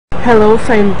Hello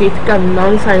scientific and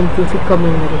non-scientific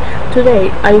community.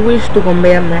 Today I wish to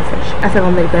convey a message. As a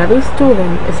undergraduate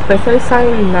student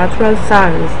specializing in natural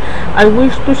science, I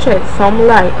wish to shed some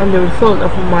light on the result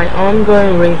of my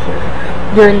ongoing research.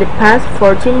 During the past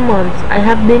 14 months, I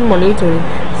have been monitoring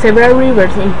several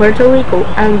rivers in Puerto Rico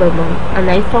and Vermont,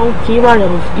 and I found key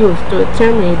variables used to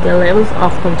determine the levels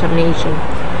of contamination.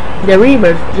 The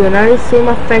rivers generally seem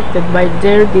affected by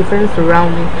their different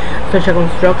surroundings, such as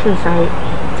construction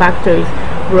sites, factories,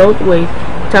 roadways,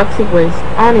 toxic waste,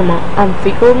 animal, and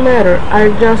fecal matter are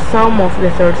just some of the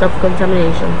sources of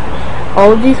contamination.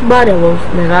 All these variables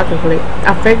negatively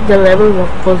affect the levels of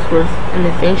phosphorus, an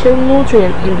essential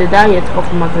nutrient in the diet of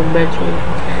macroinvertebrates.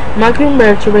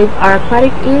 Macroinvertebrates are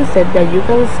aquatic insects that you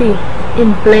can see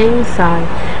in plain sight,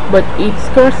 but its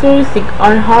characteristics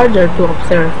are harder to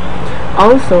observe.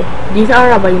 Also, these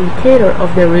are a indicator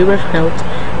of the river's health,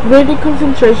 where the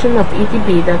concentration of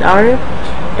ETP that are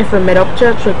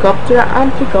Ephemeroptera, Trichoptera,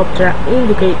 and Plecoptera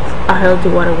indicates a healthy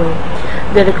waterway.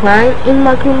 The decline in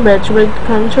macroinvertebrates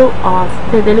can show us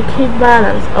the delicate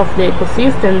balance of the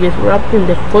ecosystem, disrupting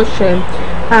the food chain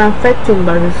and affecting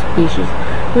various species.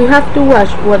 We have to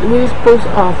watch what we dispose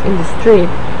of in the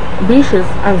street, beaches,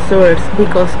 and sewers,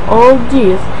 because all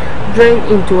these drain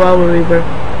into our river.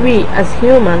 We, as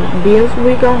human beings,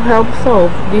 we can help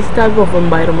solve this type of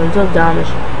environmental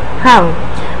damage. How?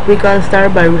 We can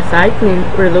start by recycling,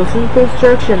 reducing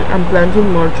construction, and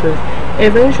planting more trees.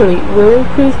 Eventually, we'll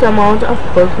increase the amount of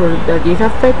phosphorus that is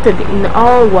affected in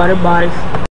all water bodies.